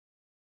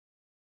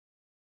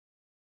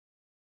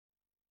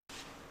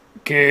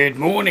Good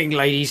morning,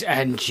 ladies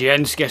and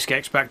gents.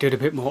 Gets back doing a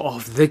bit more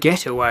of The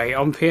Getaway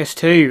on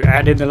PS2,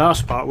 and in the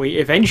last part we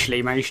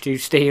eventually managed to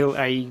steal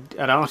an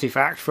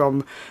artifact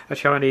from a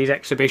Chinese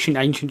exhibition,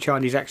 ancient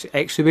Chinese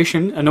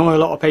exhibition, annoy a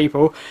lot of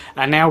people,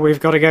 and now we've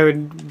got to go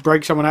and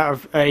break someone out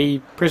of a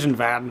prison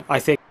van, I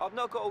think. I've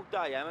not got all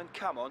day, Ammon.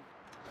 Come on.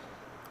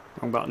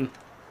 Wrong button.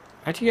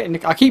 How do you get in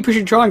the... I keep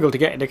pushing triangle to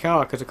get in the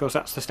car, because of course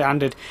that's the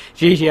standard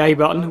GTA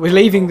button. We're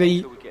leaving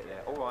the...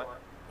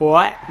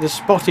 Alright, the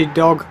Spotted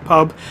Dog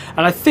pub,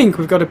 and I think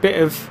we've got a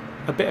bit of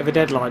a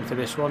deadline for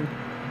this one,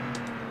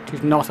 which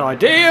is not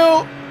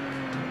ideal.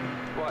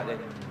 Right then,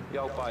 the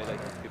Old Bailey.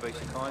 You'll be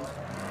so kind.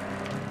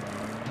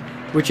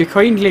 Would you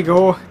kindly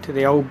go to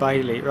the Old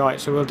Bailey?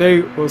 Right, so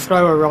we'll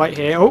throw a right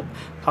here. Oh,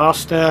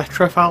 past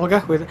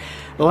Trafalgar with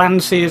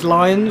Landseer's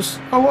Lions.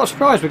 Oh, what a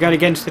surprise! We're going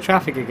against the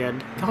traffic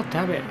again. God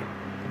damn it!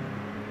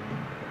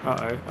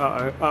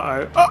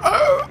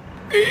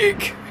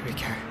 Eek. Here we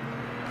go.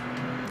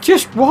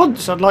 Just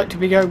once, I'd like to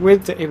be going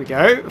with the... Here we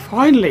go.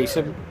 Finally,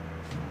 some...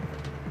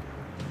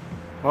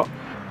 What?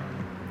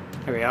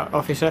 Here we are,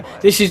 officer.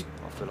 This is...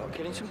 I feel like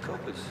killing some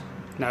coppers.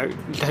 No,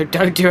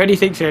 don't do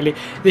anything silly.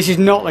 This is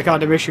not the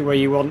kind of mission where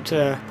you want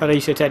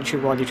police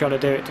attention while you're trying to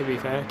do it, to be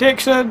fair.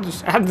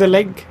 Dixon's and the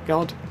link.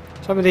 God.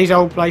 Some of these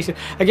old places.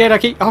 Again, I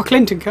keep... Oh,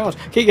 Clinton cars.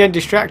 Keep getting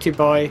distracted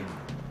by...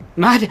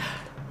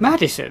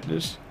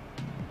 Madison's?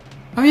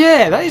 Oh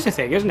yeah, that is a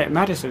thing, isn't it?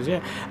 Madison's,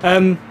 yeah.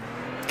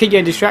 Keep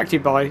getting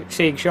distracted by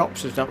seeing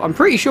shops and stuff. I'm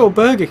pretty sure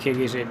Burger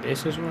King is in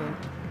this as well,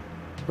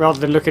 rather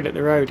than looking at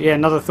the road. Yeah,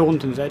 another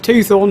Thornton's there.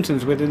 2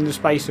 Thorntons within the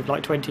space of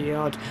like 20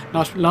 yards.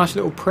 Nice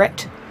little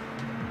Pret.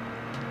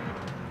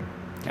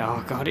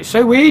 Oh god, it's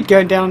so weird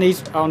going down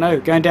these... Oh no,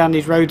 going down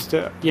these roads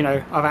that, you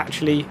know, I've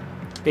actually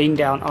been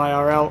down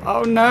IRL.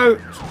 Oh no!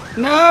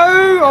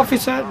 No,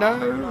 officer, no!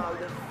 No,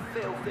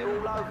 they're filthy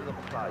all over the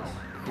place.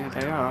 Yeah,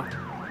 they are.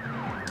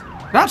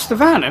 That's the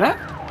van, isn't it?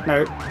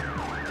 No.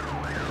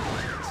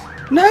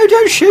 No,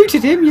 don't shoot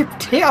at him, you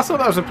tit. I thought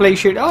that was a police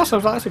shooting us. I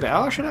was like, that's a bit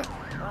harsh, isn't it?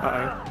 Uh-oh.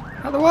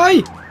 Out of the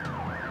way!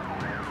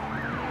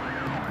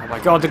 Oh my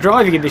god, the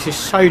driving in this is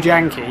so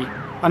janky.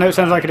 I know it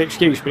sounds like an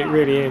excuse, but it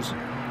really is.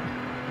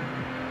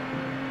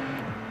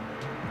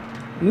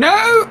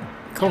 No!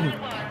 Come on.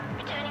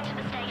 Returning to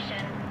the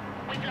station.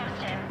 We've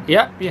lost him.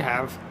 Yep, you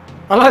have.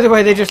 I like the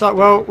way they're just like,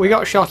 well, we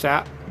got shot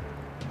at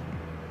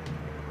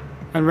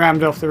and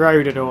rammed off the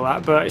road and all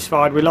that, but it's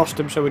fine, we lost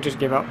him, so we'll just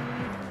give up.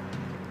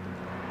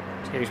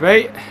 Excuse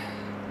me.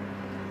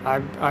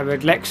 I'm a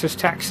Lexus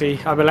taxi.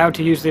 I'm allowed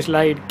to use this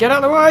lane. Get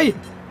out of the way!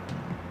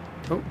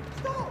 Oh.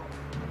 Stop!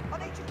 I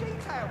need your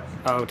details.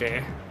 Oh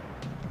dear.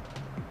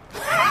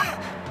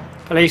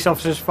 Police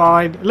officer's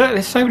fine. Look,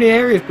 there's so many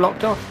areas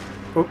blocked off.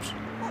 Oops.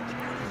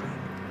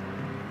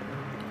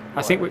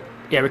 I think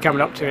we're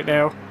coming up to it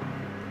now.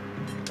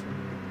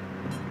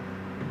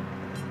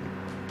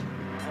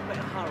 I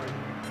better hurry.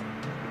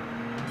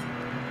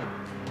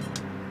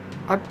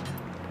 I'm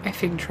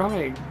effing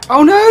trying.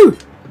 Oh no!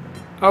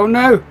 Oh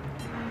no!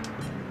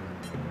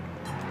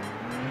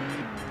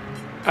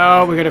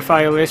 Oh, we're gonna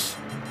fail this.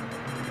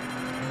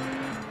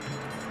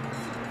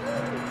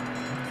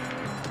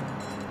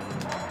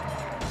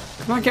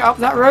 Can I get up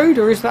that road,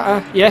 or is that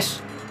a...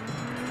 Yes.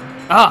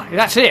 Ah,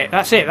 that's it.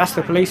 That's it. That's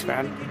the police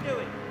van. What are you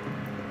doing?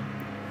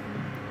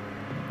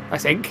 I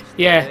think.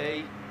 Yeah.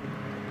 Hey.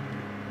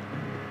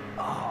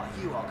 Oh,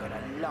 you are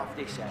gonna love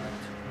this, Ammon.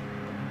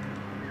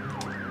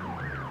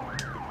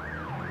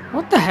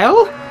 What the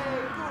hell?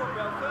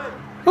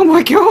 Oh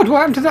my god, what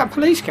happened to that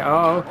police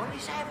car? What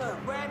is ever?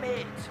 Ram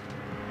it!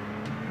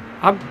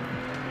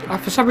 I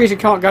for some reason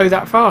can't go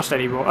that fast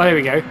anymore. Oh, there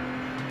we go.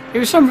 It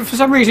was for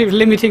some reason it was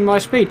limiting my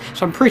speed,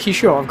 so I'm pretty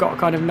sure I've got to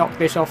kind of knock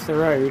this off the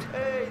road.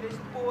 Hey, there's the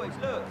boys,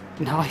 look!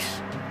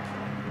 Nice.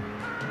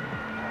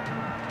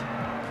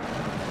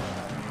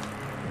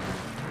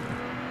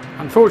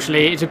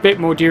 Unfortunately, it's a bit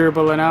more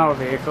durable than our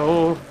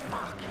vehicle.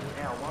 Fucking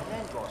hell, my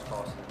man drives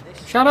faster than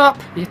this. Shut up,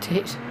 you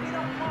tit.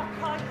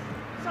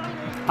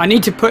 I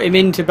need to put him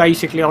into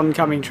basically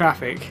oncoming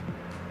traffic.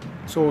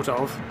 Sort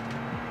of.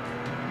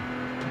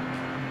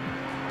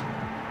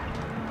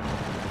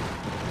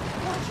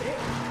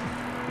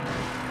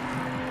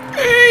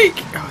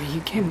 Eek! Oh,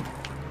 you can.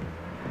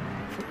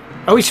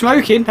 Oh, he's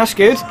smoking. That's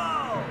good.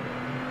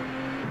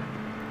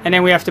 And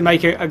then we have to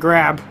make a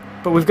grab.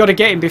 But we've got to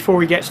get him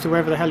before he gets to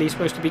wherever the hell he's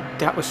supposed to be.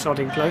 That was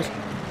sodding close.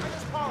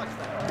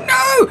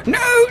 No!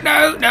 No!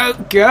 No! No!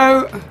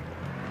 Go!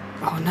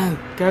 Oh no!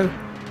 Go!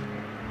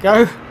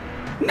 Go!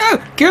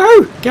 No!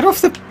 Go! Get off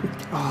the...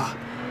 Oh.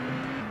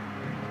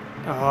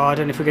 Oh, I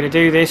don't know if we're going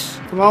to do this.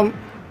 Come on.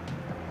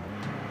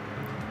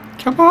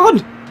 Come on!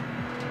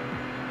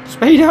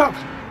 Speed up!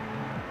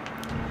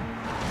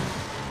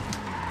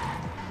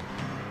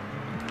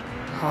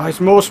 Oh, there's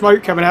more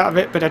smoke coming out of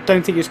it, but I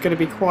don't think it's going to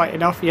be quite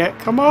enough yet.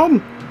 Come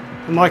on!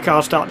 And my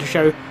car's starting to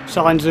show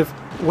signs of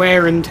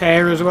wear and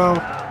tear as well.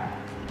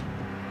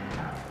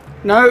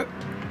 No!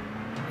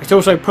 It's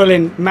also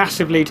pulling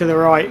massively to the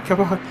right.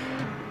 Come on.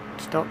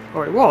 Stop.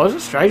 Or it was.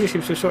 That's strange. You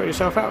seem to have sorted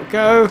yourself out.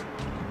 Go.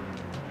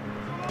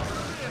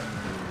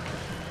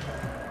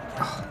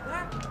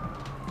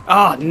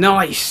 Ah,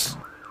 nice!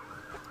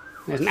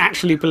 There's an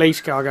actual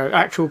police car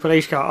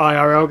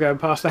IRL going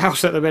past the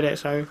house at the minute,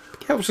 so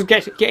it helps us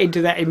get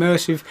into that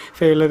immersive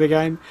feel of the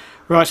game.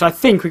 Right, so I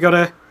think we got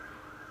to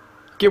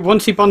get,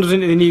 once he bundles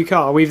into the new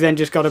car, we've then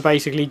just got to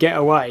basically get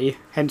away,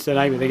 hence the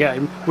name of the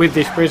game, with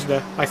this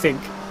prisoner, I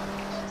think.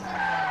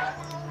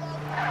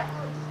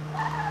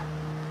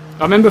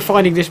 I remember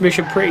finding this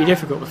mission pretty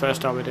difficult the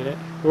first time I did it.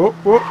 Whoop,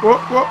 whoop,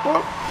 whoop, whoop,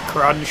 whoop.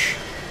 Crunch.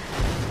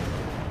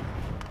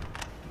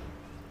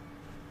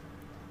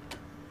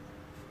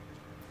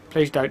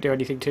 Please don't do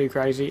anything too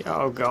crazy.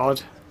 Oh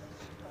god.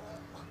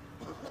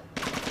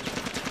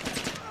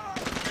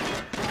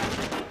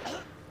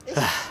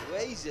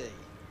 Easy.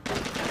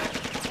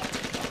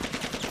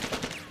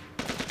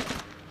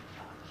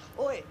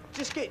 Oi,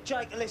 just get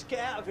Jake and let's get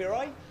out of here,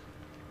 eh?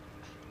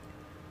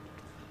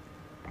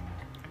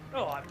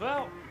 Alright,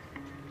 pal.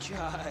 Jake.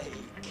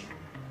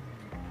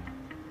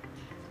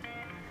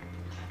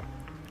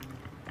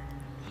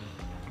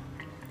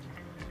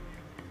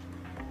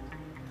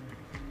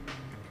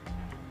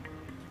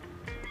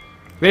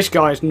 This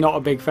guy is not a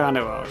big fan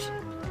of ours.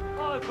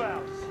 Hi,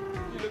 pals.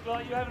 You look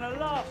like you're having a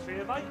laugh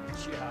here, mate.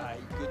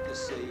 Jake, good to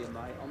see you,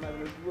 mate. I'm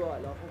having a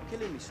right laugh. I'm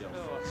killing myself.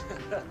 Oh.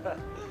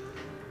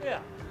 Yeah.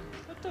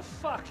 What the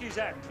fuck is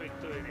that prick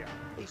doing here?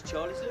 He's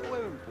Charlie's little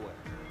errand boy.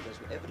 He does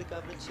whatever the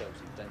government tells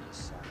him, don't you,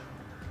 son?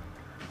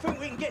 Think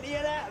we can get the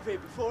hell out of here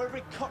before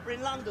every copper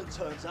in London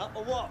turns up,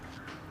 or what?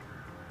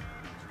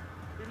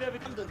 We never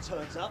London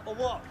turns up, or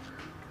what?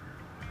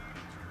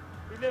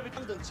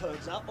 London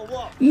turns up, or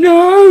what?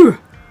 No!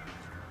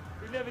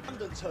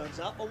 London turns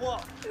up, or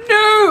what?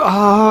 No!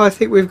 Oh, I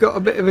think we've got a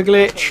bit of a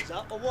glitch. Turns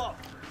up, or what?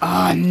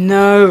 Oh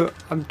no!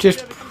 I'm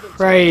just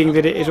praying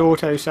that it is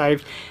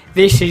auto-saved.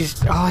 This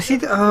is... Oh, I see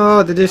that...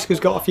 Oh, the disc has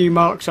got a few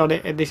marks on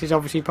it, and this is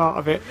obviously part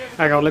of it.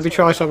 Hang on, let me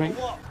try something.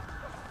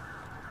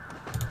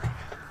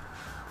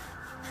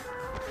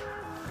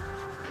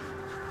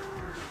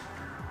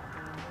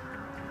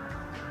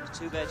 It's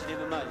too bad you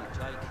never made it,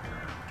 Jake.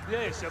 Yeah,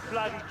 it's a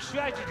bloody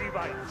tragedy,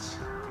 mate.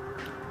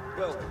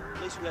 Well,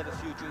 at least we'll have a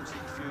few drinks at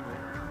your funeral.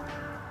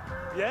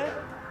 Yeah?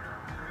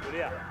 Well,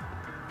 yeah.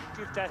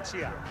 Give that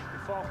here.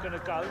 If I'm gonna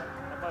go, I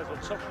might as well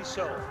top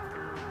myself.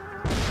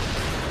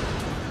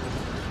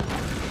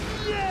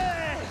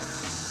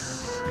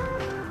 Yes!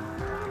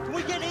 Can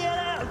we get the hell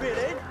out of here,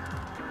 then?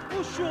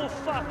 What's your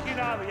fucking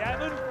hurry,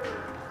 Hammond?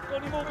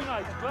 Got any more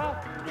grenades, bro?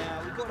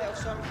 Now, we've got to have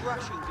some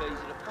Russian geezer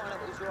to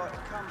pineapples right to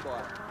come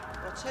by.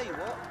 But I'll tell you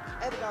what,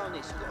 have a go on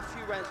this. We've got a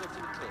few rounds left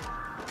in the clip.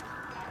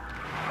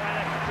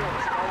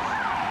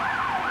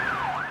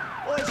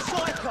 Oi,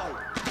 psycho!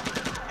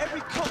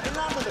 Every cop in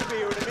London will be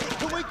here in a minute.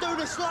 Can we do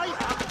this later?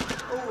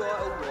 All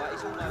right,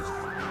 it's almost...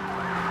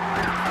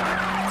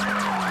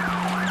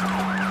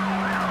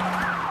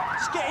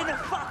 Just get in the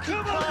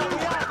fucking car, we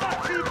are!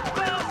 Fucking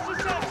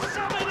bastards, have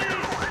some of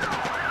this!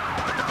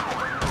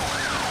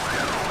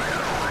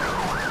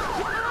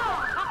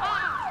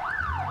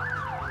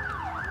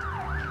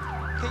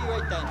 Keep your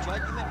head down,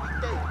 Jake. You meant to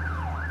be dead.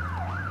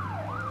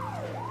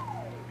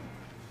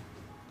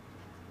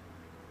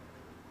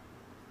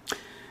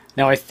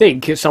 Now I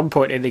think at some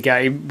point in the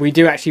game we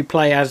do actually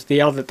play as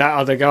that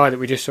other guy that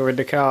we just saw in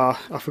the car.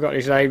 I forgot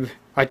his name.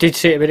 I did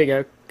see it a minute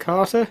ago.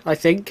 Carter, I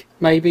think,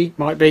 maybe,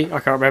 might be, I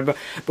can't remember.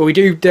 But we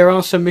do. There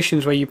are some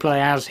missions where you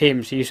play as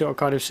him, so you sort of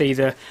kind of see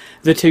the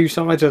two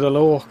sides of the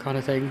law kind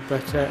of thing.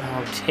 But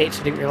oh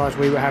tits! I didn't realise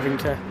we were having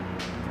to.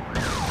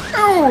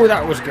 Oh,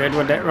 that was good,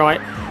 wasn't it?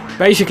 Right.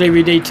 Basically,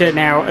 we need to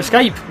now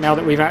escape now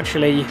that we've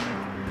actually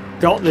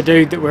got the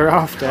dude that we're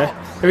after.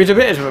 Who is a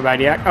bit of a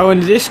maniac. Oh,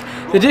 and the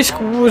disc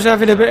was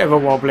having a bit of a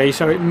wobbly,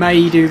 so it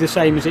may do the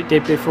same as it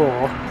did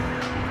before.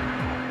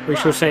 We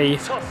shall see.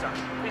 Tosser,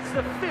 it's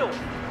the filth.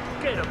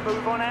 Get a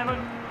move on,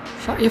 Hammond.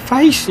 Shut your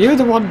face! You're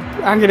the one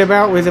hanging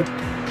about with a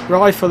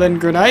rifle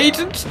and grenades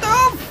and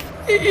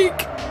stuff!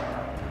 Eek.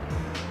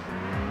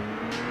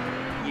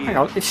 Hang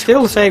on, it's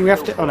still saying we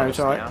have to... Oh no, it's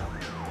alright.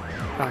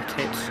 Oh,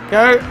 tits.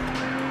 Go!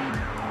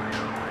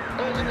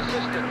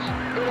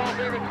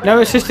 No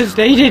assistance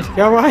needed!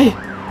 Go away!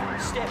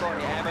 Step on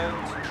it, Hammond.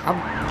 I'm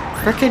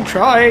frickin'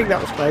 trying!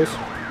 That was close.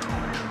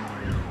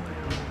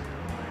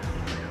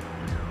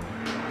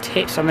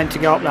 Tits, I meant to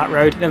go up that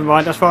road. Never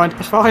mind, that's fine,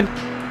 that's fine.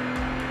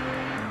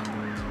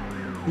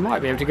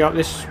 Might be able to go up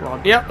this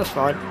one. Yep, that's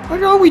fine. Oh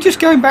no, we're just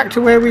going back to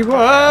where we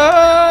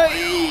were!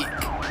 Eek.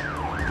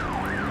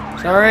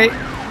 Sorry.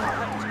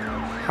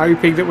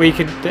 Hoping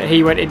that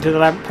he went into the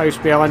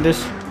lamppost behind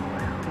us.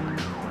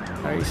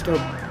 No, he's still...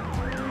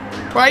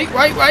 Wait.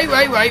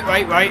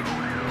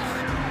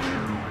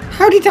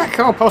 How did that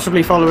car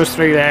possibly follow us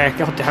through there?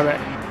 God damn it.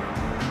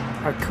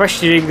 I'm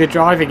questioning the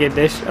driving in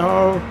this.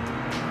 Oh.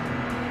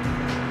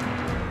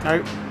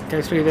 No.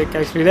 Go through there,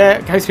 go through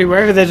there. Go through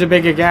wherever there's a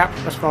bigger gap.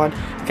 That's fine.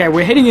 Okay,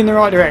 we're heading in the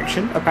right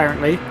direction,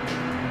 apparently.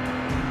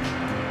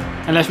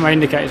 Unless my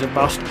indicators are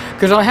bust.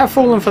 Because I have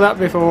fallen for that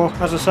before.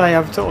 As I say,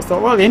 I've sort of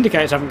thought, well, the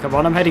indicators haven't come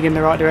on. I'm heading in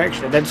the right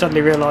direction. And then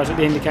suddenly realised that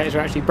the indicators are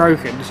actually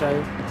broken,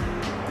 so...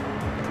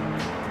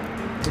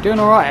 We're doing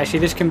alright, actually.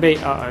 This can be...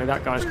 Uh-oh,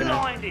 that guy's gonna...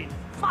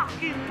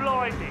 fucking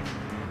blinding.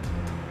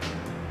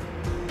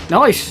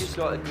 Nice. It's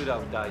like the good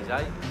old days,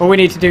 eh? All we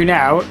need to do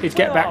now is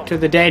get back to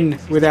the den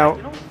without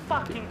Taking all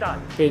fucking day.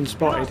 being Can I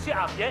spotted. sit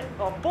up yet?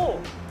 I'm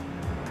bored.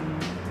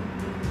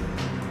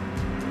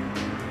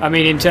 I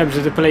mean, in terms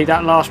of the police,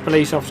 that last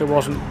police officer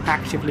wasn't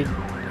actively...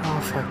 Oh,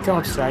 for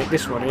God's sake,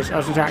 this one is. I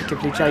was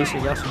actively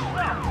chasing us.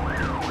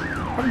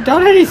 I haven't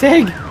done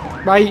anything,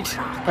 mate.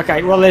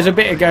 Okay, well, there's a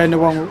bit of going the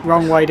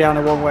wrong way down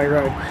a one-way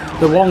road.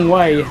 The wrong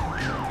way.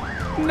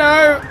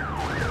 No.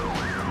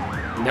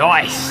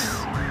 Nice.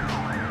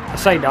 I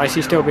say nice,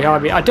 he's still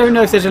behind me. I don't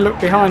know if there's a look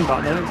behind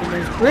button. I don't think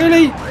there's...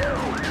 Really?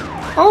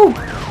 Oh!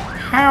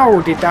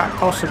 How did that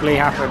possibly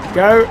happen?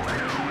 Go.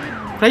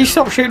 Please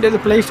stop shooting at the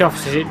police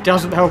officers. It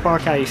doesn't help our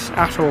case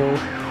at all.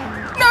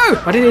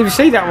 No! I didn't even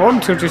see that one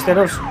until just then.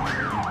 Oh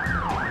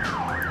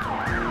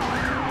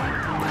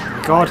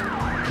my God.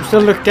 I'm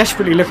still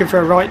desperately looking for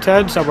a right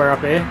turn somewhere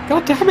up here.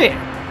 God damn it!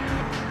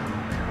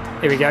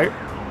 Here we go.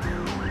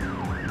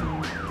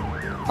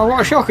 Oh,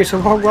 what a shock. It's the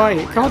wrong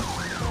way. God.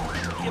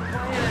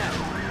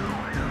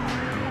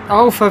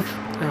 Oh, for...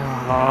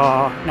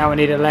 Oh, now I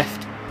need a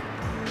left.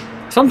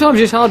 Sometimes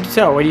it's hard to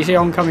tell when you see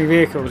oncoming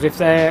vehicles if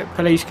they're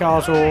police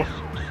cars or...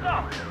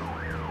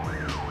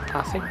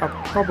 I think I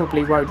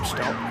probably won't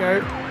stop.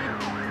 Go.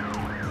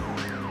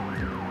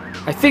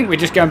 I think we're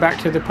just going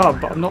back to the pub,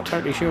 but I'm not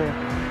totally sure.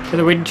 To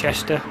the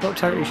Winchester. Not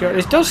totally sure.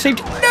 This does seem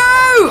to...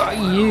 No!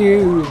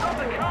 You!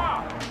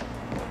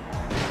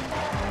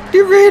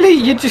 You really?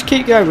 You'd just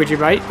keep going, would you,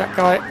 mate? That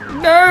guy...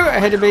 No!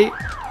 Ahead of me. Do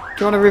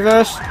you want to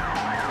reverse?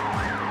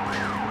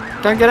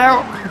 Don't get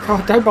out. Oh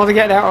God, don't bother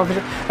getting out of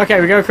it. Okay,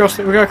 we go across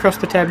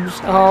the Thames.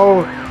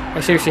 Oh, I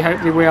seriously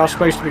hope that we are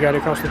supposed to be going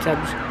across the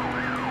Thames.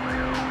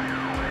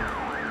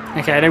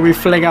 Okay, then we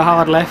fling a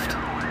hard left.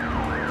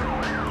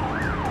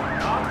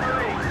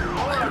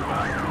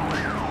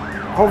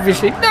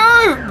 Obviously,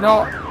 no,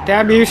 not.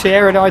 Damn you,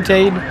 Sierra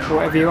 19, or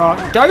whatever you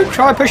are. Don't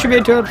try pushing me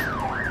into a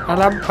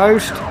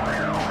lamppost.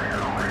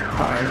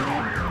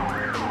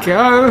 Uh-oh.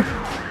 Go.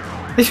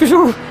 This was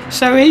all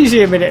so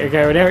easy a minute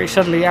ago, and now it's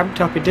suddenly amped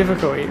up in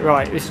difficulty.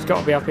 Right, this has got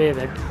to be up here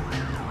then.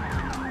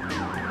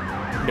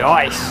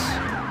 Nice.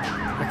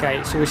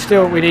 Okay, so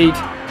we need...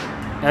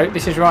 No,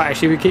 this is right,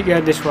 actually. We keep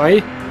going this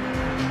way.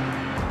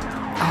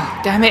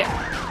 Oh, damn it.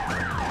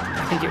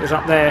 I think it was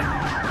up there.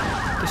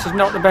 This is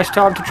not the best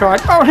time to try.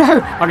 Oh, no.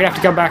 I'm going to have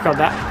to come back on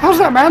that. How's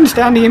that man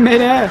standing in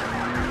midair?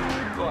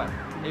 Right,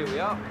 here we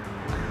are.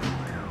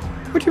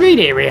 What do you mean,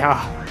 here we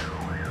are?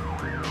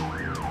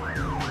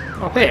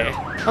 Up here?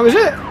 Oh, is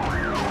it?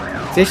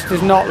 This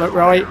does not look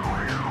right.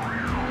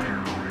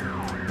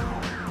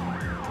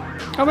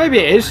 Oh, maybe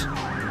it is.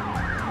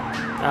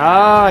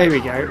 Ah, here we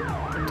go.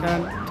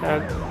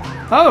 Turn.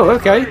 Oh,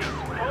 okay.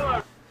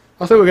 I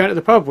thought we were going to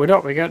the pub. We're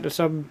not. We're going to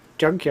some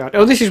junkyard.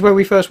 Oh, this is where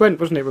we first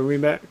went, wasn't it? When we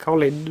met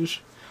Collins.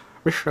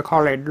 Mr.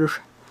 Collins.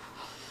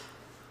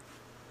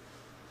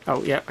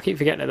 Oh, yeah. I keep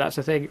forgetting that that's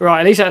a thing. Right,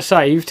 at least that's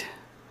saved.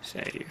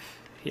 Save.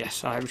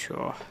 Yes, I'm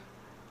sure.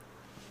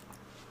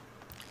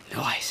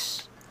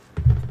 Nice.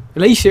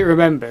 At least it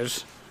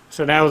remembers.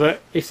 So now that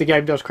if the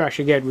game does crash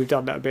again, we've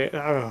done that bit.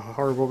 Oh,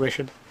 horrible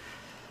mission.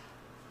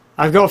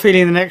 I've got a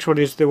feeling the next one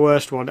is the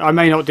worst one. I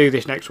may not do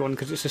this next one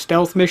because it's a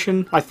stealth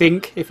mission, I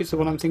think, if it's the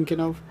one I'm thinking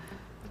of.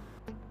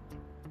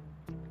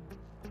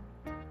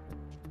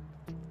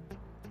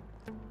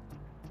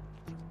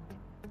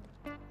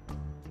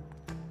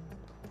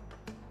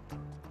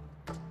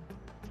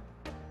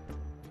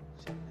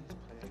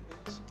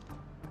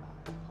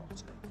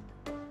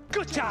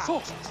 Good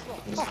job.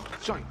 Oh,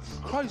 Jake,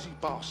 crazy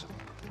bastard.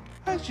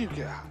 How'd you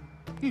get out?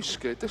 You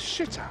scared the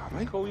shit out of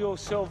me. Call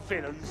yourself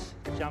villains,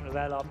 jumping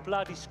about like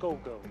bloody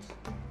schoolgirls.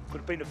 Could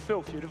have been a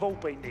filth, you'd have all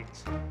been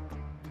nicked.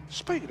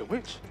 Speaking of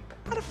which,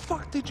 how the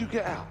fuck did you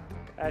get out?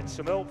 Had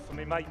some help from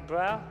my mate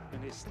Brow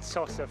and this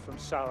tosser from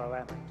Sorrow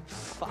Hammond.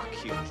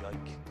 Fuck you,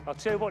 Jake. I'll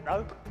tell you what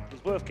though,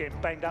 it's worth getting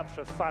banged up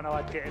for the fun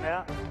I had getting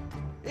out.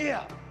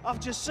 Here,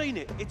 I've just seen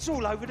it. It's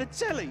all over the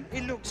telly.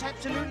 It looks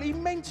absolutely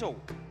mental.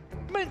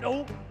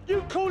 Mental?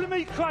 You calling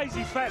me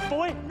crazy, fat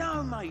boy?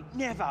 No, mate,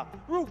 never.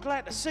 We're all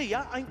glad to see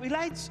ya, ain't we,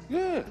 lads?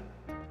 Yeah.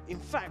 In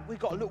fact, we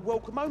got a little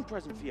welcome home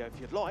present for you, if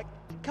you'd like.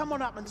 Come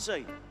on up and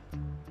see.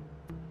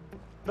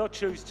 Not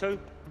choose to.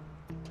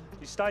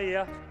 You stay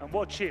here and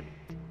watch him.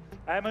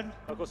 Hammond,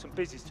 I've got some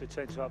business to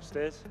attend to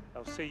upstairs.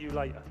 I'll see you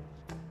later.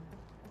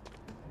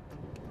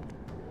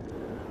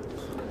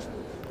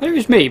 It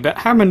was me, but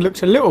Hammond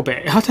looks a little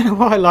bit... I don't know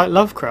why I like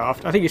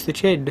Lovecraft. I think it's the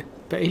chin,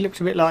 but he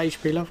looks a bit like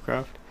H.P.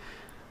 Lovecraft.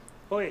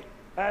 Oi,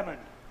 Hammond,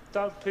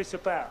 don't piss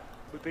about.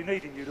 We'll be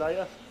needing you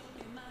later.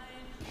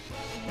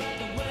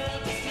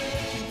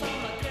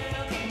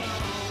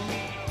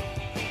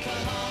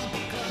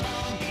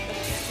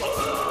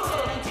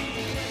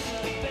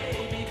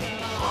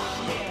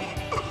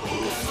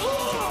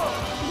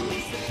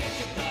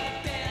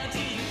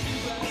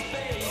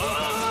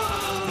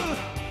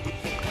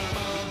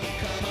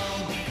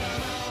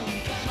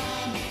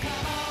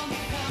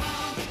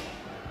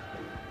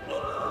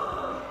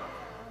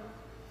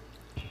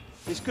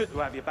 It's good to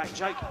have you back,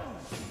 Jake.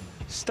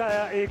 Stay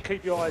out here,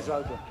 keep your eyes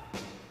open.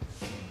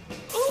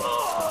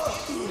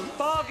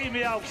 Bargy,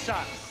 me old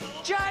son.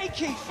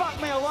 Jakey,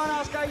 fuck me, I won't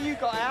ask how you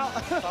got out.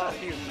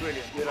 Bargy was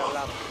brilliant, you'd have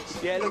loved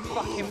it. Yeah, it looked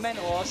fucking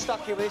mental. I was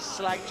stuck here with this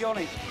slag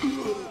Johnny.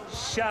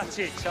 Shut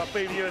it, I'll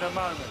be with you in a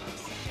moment.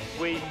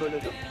 We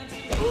bullet.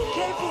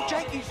 Careful,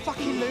 Jake, you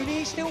fucking loony,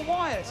 he's still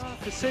wired.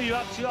 To see you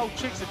up to your old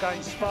tricks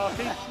again,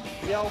 Sparky.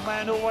 The old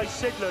man always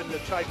said learning the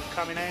trade would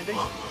come in handy.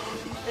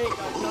 Here you go,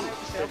 son, help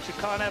yourself. But you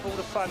can't have all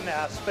the fun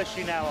now,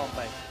 especially now on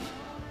me.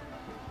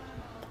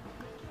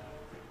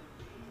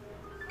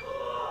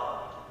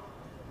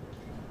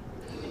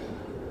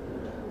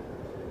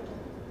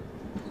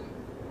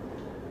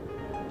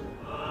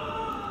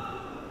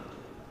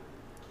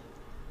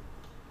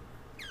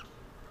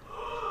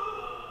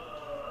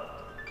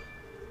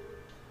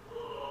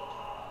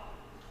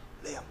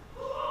 Liam.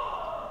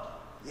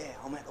 Yeah,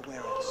 I'm at the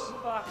warehouse.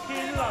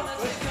 Fucking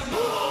lovely.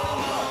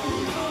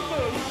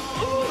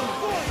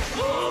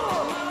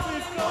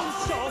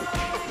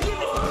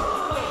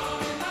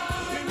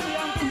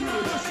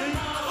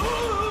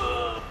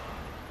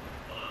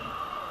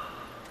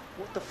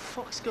 What the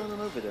fuck's going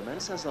on over there, man?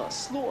 It sounds like a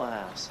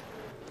slaughterhouse.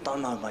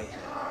 Don't know, mate.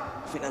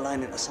 I think they're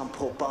laying into some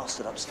poor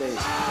bastard upstairs.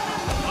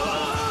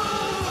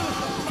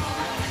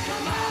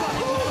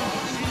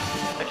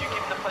 Have you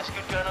given the place a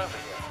good going over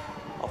here?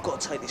 I've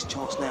got to take this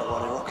chance now while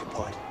they're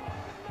occupied.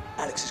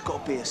 Alex has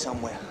got to be here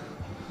somewhere.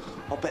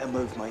 I better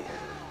move, mate.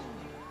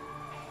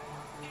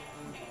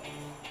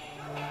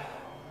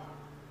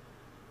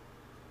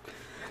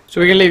 So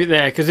we can leave it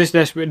there, because this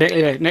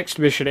next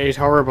mission is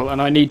horrible,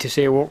 and I need to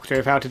see a walkthrough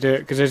of how to do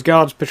it, because there's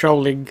guards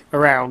patrolling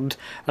around,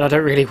 and I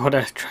don't really want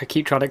to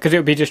keep trying it, because it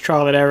would be just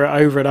trial and error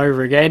over and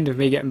over again of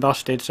me getting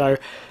busted, so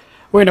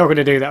we're not going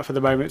to do that for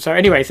the moment. So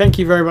anyway, thank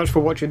you very much for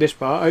watching this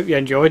part. I hope you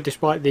enjoyed,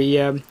 despite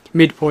the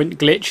midpoint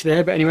glitch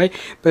there, but anyway,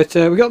 we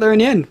got there in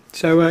the end.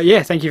 So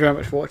yeah, thank you very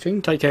much for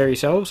watching, take care of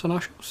yourselves, and I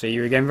shall see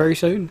you again very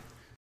soon.